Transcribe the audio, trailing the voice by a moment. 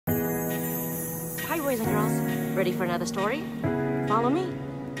Hi boys and girls, ready for another story? Follow me.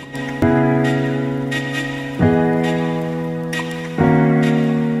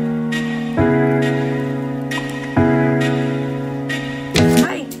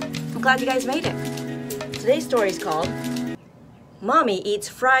 Hi, I'm glad you guys made it. Today's story is called Mommy Eats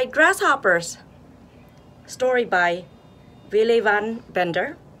Fried Grasshoppers. Story by Vilayvanh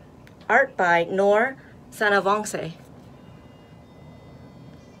Bender. Art by Nor Sanavongsay.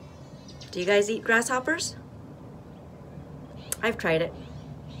 Do you guys eat grasshoppers? I've tried it.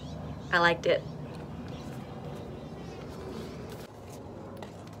 I liked it.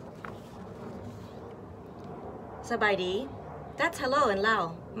 Sabaydi. That's hello in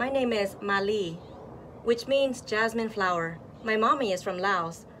Lao. My name is Mali, which means jasmine flower. My mommy is from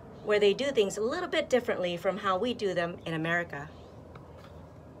Laos, where they do things a little bit differently from how we do them in America.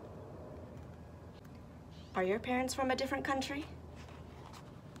 Are your parents from a different country?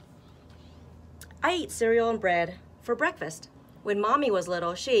 I eat cereal and bread for breakfast. When mommy was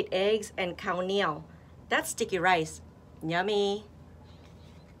little, she ate eggs and khao niao. That's sticky rice. Yummy.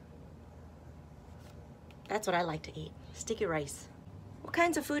 That's what I like to eat, sticky rice. What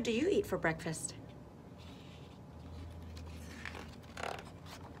kinds of food do you eat for breakfast?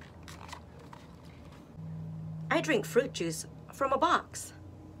 I drink fruit juice from a box.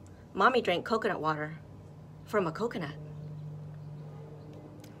 Mommy drank coconut water from a coconut.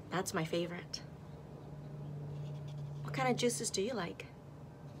 That's my favorite. What kind of juices do you like?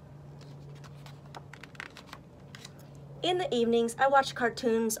 In the evenings, I watch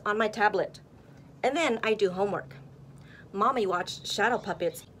cartoons on my tablet, and then I do homework. Mommy watched shadow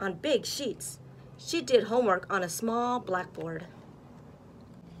puppets on big sheets. She did homework on a small blackboard.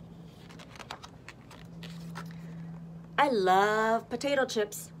 I love potato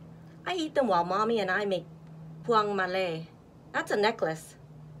chips. I eat them while mommy and I make puang malay. That's a necklace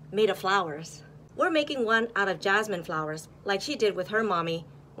made of flowers. We're making one out of jasmine flowers, like she did with her mommy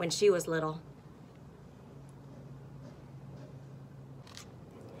when she was little.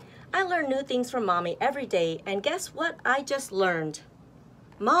 I learn new things from mommy every day, and guess what I just learned?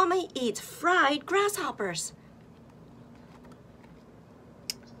 Mommy eats fried grasshoppers.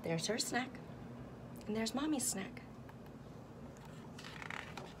 There's her snack, and there's mommy's snack.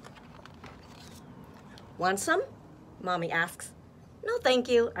 Want some? Mommy asks. No, thank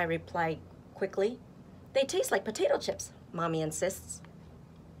you, I reply quickly. They taste like potato chips, mommy insists.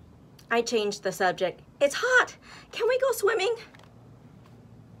 I change the subject. It's hot. Can we go swimming?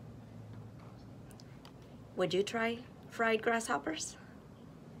 Would you try fried grasshoppers?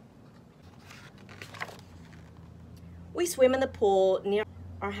 We swim in the pool near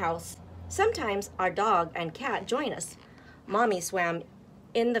our house. Sometimes our dog and cat join us. Mommy swam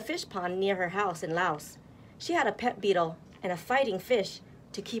in the fish pond near her house in Laos. She had a pet beetle and a fighting fish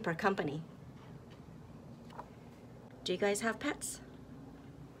to keep her company. Do you guys have pets?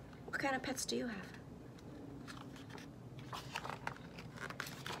 What kind of pets do you have?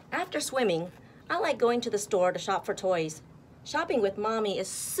 After swimming, I like going to the store to shop for toys. Shopping with mommy is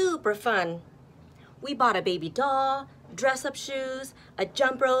super fun. We bought a baby doll, dress-up shoes, a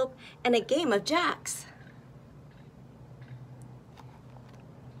jump rope, and a game of jacks.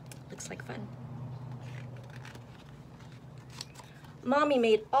 Looks like fun. Mommy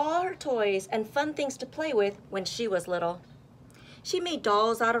made all her toys and fun things to play with when she was little. She made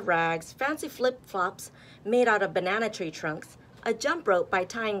dolls out of rags, fancy flip-flops made out of banana tree trunks, a jump rope by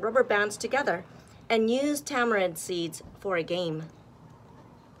tying rubber bands together, and used tamarind seeds for a game.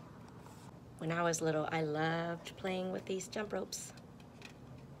 When I was little, I loved playing with these jump ropes.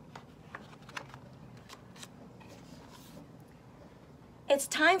 It's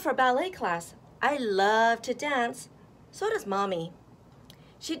time for ballet class. I love to dance. So does mommy.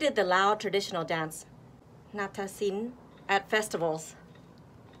 She did the Lao traditional dance, Natasin, at festivals.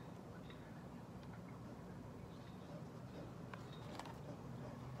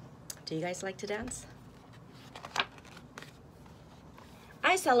 Do you guys like to dance?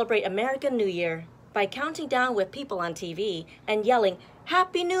 I celebrate American New Year by counting down with people on TV and yelling,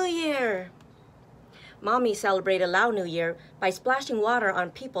 Happy New Year! Mommy celebrated Lao New Year by splashing water on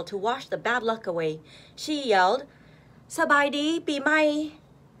people to wash the bad luck away. She yelled, Sabaydi Pi Mai!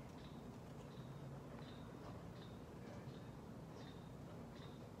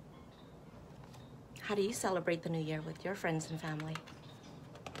 How do you celebrate the New Year with your friends and family?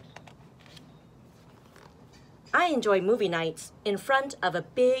 I enjoy movie nights in front of a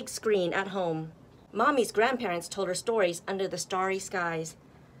big screen at home. Mommy's grandparents told her stories under the starry skies.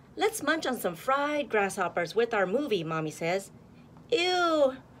 Let's munch on some fried grasshoppers with our movie, Mommy says.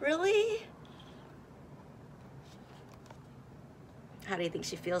 Ew, really? How do you think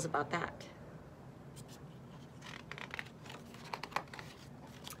she feels about that?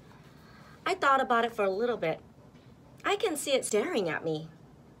 I thought about it for a little bit. I can see it staring at me.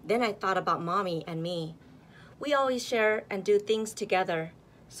 Then I thought about Mommy and me. We always share and do things together.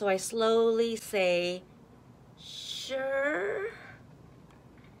 So I slowly say, sure.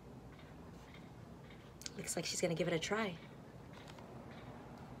 Looks like she's gonna give it a try.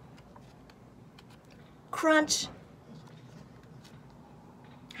 Crunch.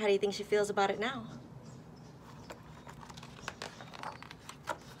 How do you think she feels about it now?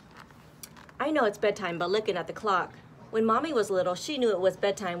 I know it's bedtime by looking at the clock. When Mommy was little, she knew it was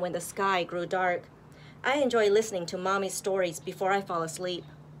bedtime when the sky grew dark. I enjoy listening to Mommy's stories before I fall asleep.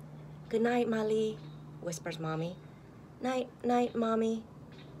 Good night, Mali, whispers Mommy. Night, night, Mommy.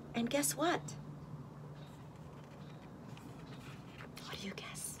 And guess what? What do you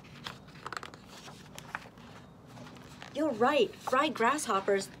guess? You're right, fried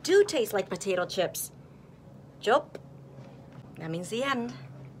grasshoppers do taste like potato chips. Jop. That means the end.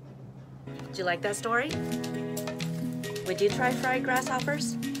 Did you like that story? Would you try fried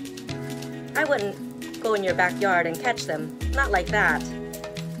grasshoppers? I wouldn't go in your backyard and catch them, not like that.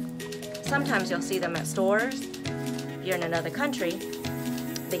 Sometimes you'll see them at stores. If you're in another country,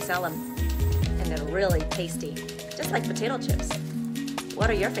 they sell them. And they're really tasty, just like potato chips. What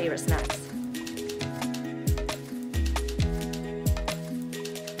are your favorite snacks?